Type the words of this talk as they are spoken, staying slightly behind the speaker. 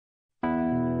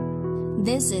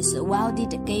This is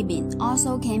welded gabion,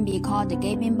 also can be called the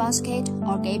gabion basket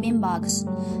or gabion box.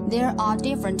 There are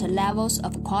different levels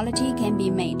of quality can be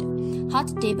made.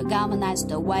 Hot dip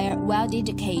galvanized wire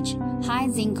welded cage, high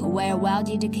zinc wire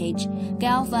welded cage,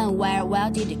 galvan wire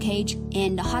welded cage,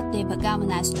 and hot dip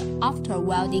galvanized after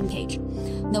welding cage.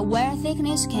 The wire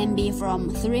thickness can be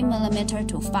from 3 mm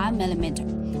to 5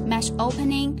 mm. Mesh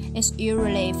opening is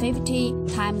usually 50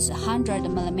 times 100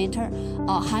 mm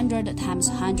or 100 times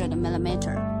 100 mm.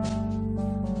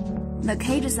 The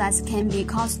cage size can be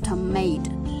custom made.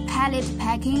 Pallet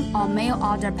packing or mail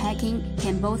order packing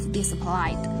can both be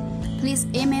supplied. Please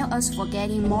email us for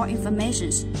getting more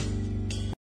information.